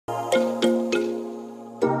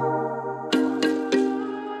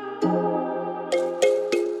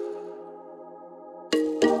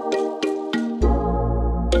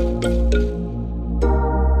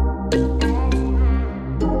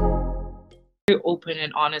open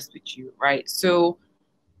and honest with you, right? So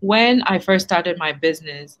when I first started my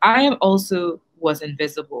business, I am also was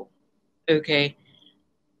invisible. Okay.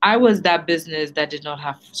 I was that business that did not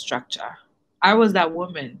have structure. I was that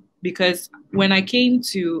woman because when I came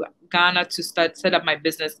to Ghana to start set up my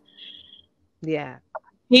business, Yeah.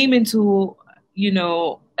 came into,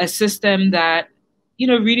 a system that,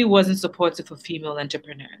 really wasn't supportive for female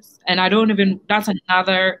entrepreneurs. And I don't even, that's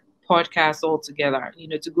another podcast altogether,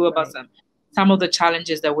 to go about Right. some of the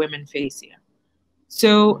challenges that women face here.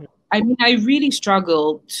 So, Mhm. I mean, I really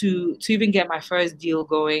struggled to even get my first deal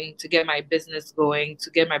going, to get my business going, to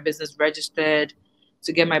get my business registered,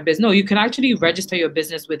 to get my business. No, you can actually register your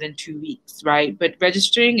business within 2 weeks, right? But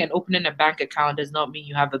registering and opening a bank account does not mean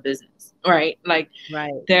you have a business, right? Like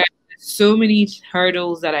Right. there are so many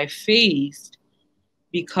hurdles that I faced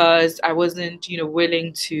because I wasn't,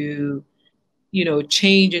 willing to,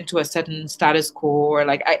 change into a certain status quo, or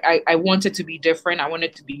like I wanted to be different. I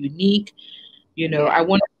wanted to be unique. I Yeah.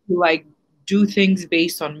 wanted to like do things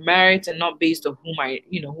based on merit and not based on whom I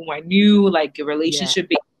knew, like a Yeah. relationship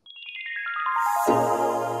based.